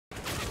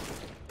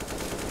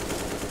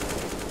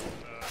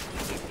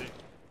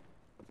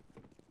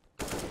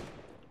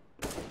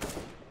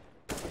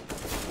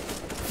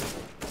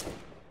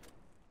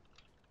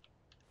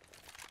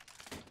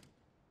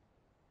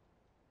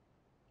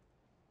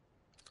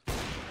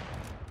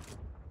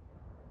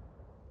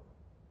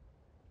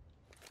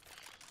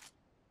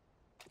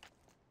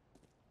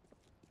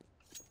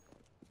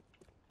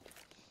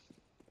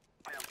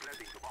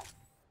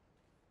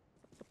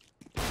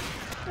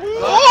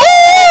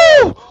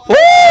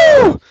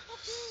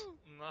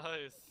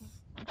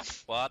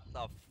What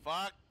the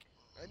fuck?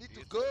 I need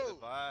to go.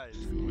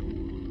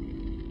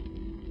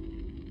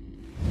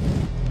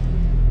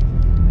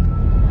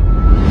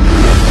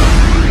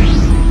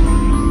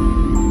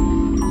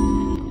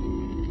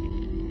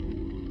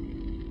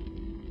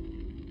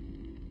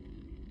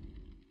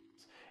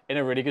 In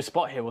a really good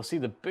spot here. We'll see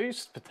the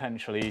boost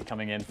potentially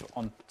coming in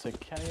onto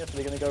Kenny. Are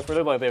they going to go for it? It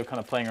looked like they were kind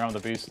of playing around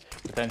with the boost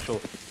potential.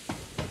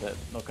 They're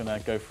not going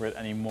to go for it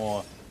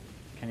anymore.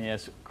 Kenny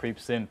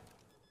creeps in.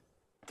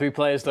 3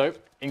 players though,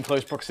 in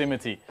close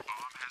proximity.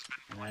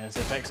 And there's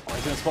Xyp9x. Oh,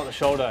 he's going to spot the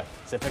shoulder.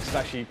 Xyp9x is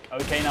actually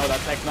okay now with that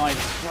Tech 9,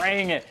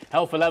 spraying it.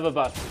 Hell for leather,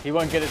 but he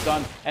won't get it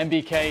done.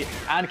 MBK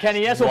and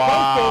Kenny will both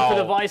go for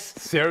Device.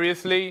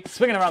 Seriously?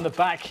 Swinging around the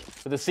back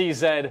with the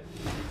CZ.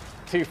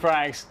 2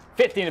 frags.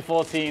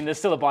 15-14, there's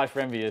still a buy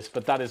for Envious,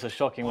 but that is a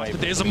shocking wave.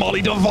 There's a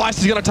molly. Device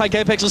is going to take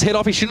Apex's head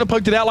off. He shouldn't have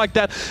poked it out like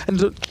that.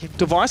 And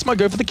Device might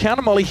go for the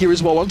counter molly here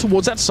as well, on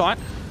towards that site.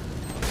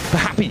 But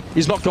Happy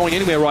is not going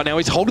anywhere right now.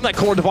 He's holding that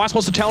corner. Device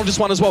wants to challenge this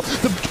one as well.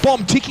 The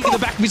bomb ticking in the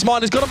back of his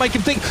mind has got to make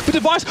him think. But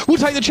Device will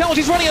take the challenge.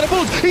 He's running out of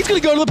bullets. He's going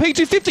to go to the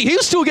P250. He'll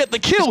still get the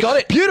kill. He's got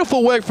it.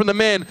 Beautiful work from the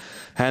man.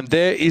 And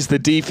there is the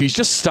defuse.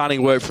 Just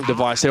stunning work from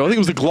Device there. I think it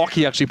was the Glock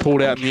he actually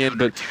pulled out in the end,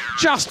 but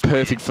just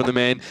perfect for the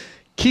man.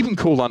 Keeping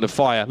cool under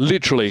fire,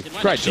 literally.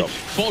 Great job.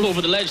 Fall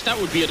over the ledge, that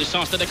would be a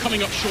disaster. They're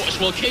coming up short as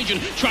well. Cajun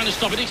trying to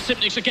stop it.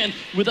 Xyp9x again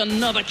with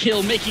another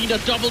kill, making it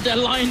a double. They're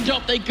lined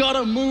up. They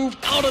gotta move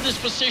out of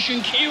this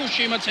position.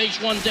 Kiyoshima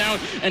takes one down,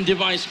 and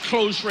Device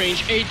close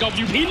range.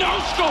 AWP no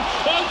scope.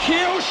 Oh,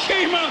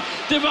 Kiyoshima!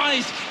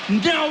 Device,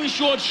 now is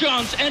your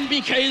chance.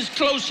 NBK is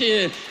close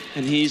here.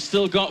 And he's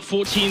still got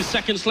 14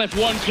 seconds left.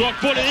 1 clock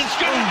bullet.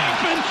 It's gonna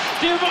happen.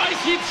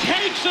 Device, he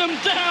takes him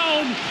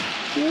down.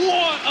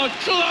 What a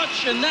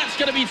clutch, and that's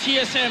going to be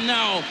TSM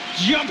now,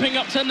 jumping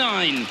up to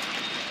 9.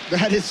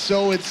 That is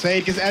so insane,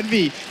 because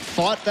Envy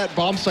fought that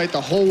bomb site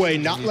the whole way,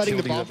 not letting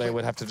the bomb that they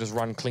would have to just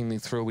run cleanly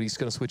through, but he's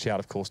going to switch out,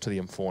 of course, to the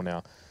M4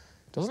 now.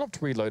 Doesn't have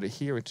to reload it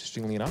here,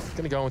 interestingly enough.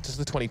 Going to go into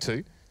the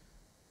 22.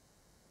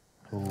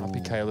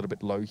 RPK a little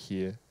bit low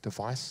here.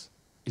 Device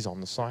is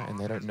on the site, and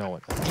they don't know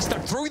it. He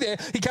stuck through there.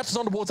 He catches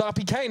on towards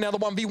RPK. Now the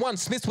 1v1.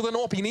 Smiths with an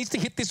AWP. He needs to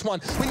hit this one.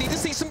 We need to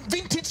see some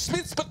vintage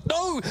Smiths, but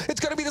no! It's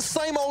going to be the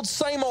same old,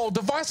 same old.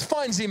 Device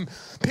finds him,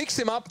 picks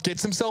him up,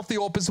 gets himself the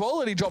AWP as well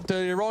that he dropped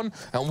earlier on,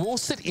 and will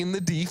sit in the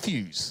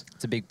defuse.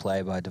 It's a big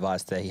play by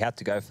Device there. He had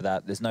to go for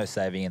that. There's no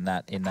saving in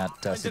that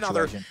situation.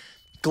 Another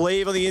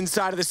glaive on the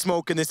inside of the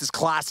smoke, and this is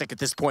classic at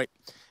this point.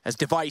 As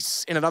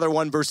Device in another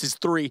 1 versus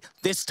 3,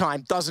 this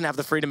time doesn't have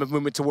the freedom of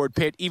movement toward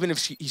pit, even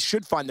if he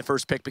should find the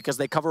first pick because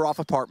they cover off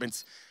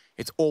apartments.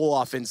 It's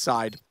Olaf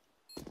inside.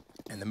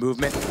 And the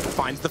movement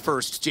finds the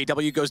first.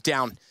 JW goes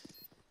down.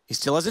 He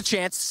still has a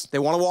chance. They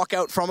want to walk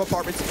out from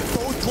apartments.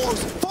 Both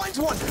close. Finds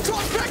one.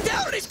 Drops back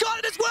down, and he's got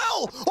it as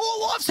well.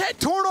 Olaf's head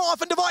torn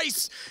off, and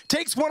Device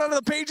takes one out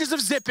of the pages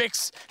of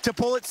Xyp9x to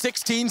pull it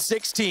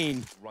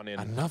 16-16. Run in.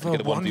 Another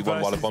get a 1v1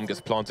 1 while a bomb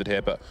gets planted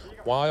here, but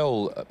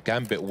while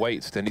Gambit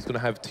waits, then he's going to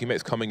have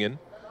teammates coming in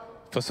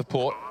for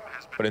support.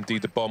 But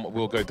indeed, the bomb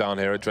will go down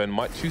here. Adren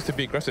might choose to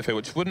be aggressive here,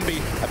 which wouldn't be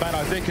a bad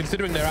idea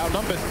considering they're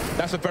outnumbered.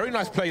 That's a very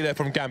nice play there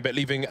from Gambit,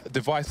 leaving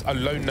Device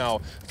alone now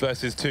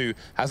versus 2.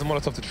 Has a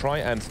Molotov to try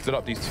and stood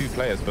up these 2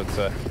 players, but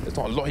there's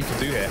not a lot he can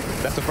do here.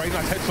 That's a very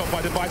nice headshot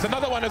by Device.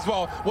 Another one as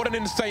well. What an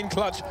insane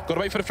clutch. Got to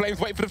wait for the flames,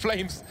 wait for the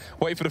flames.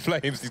 Wait for the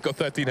flames. He's got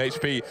 13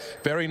 HP.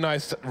 Very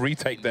nice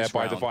retake there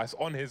by Device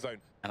on his own.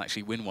 And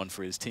actually win one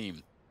for his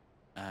team.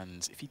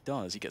 And if he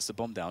does, he gets the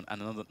bomb down,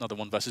 and another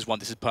 1 versus 1.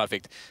 This is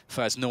perfect.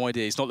 Faz, no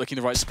idea. He's not looking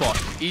in the right spot.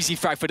 Easy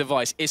frag for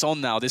Device. It's on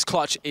now. This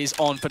clutch is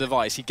on for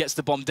Device. He gets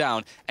the bomb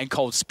down, and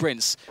Cold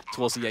sprints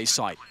towards the A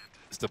site.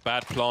 It's the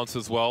bad plant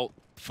as well.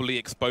 Fully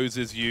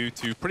exposes you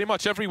to pretty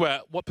much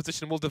everywhere. What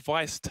position will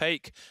Device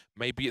take?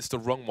 Maybe it's the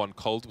wrong one.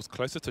 Cold was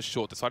closer to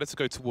short, decided to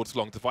go towards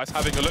long. Device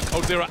having a look.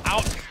 Coldzera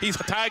out. He's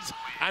tagged,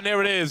 and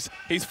there it is.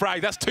 He's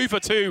fragged. That's 2 for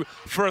 2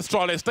 for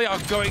Astralis. They are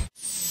going...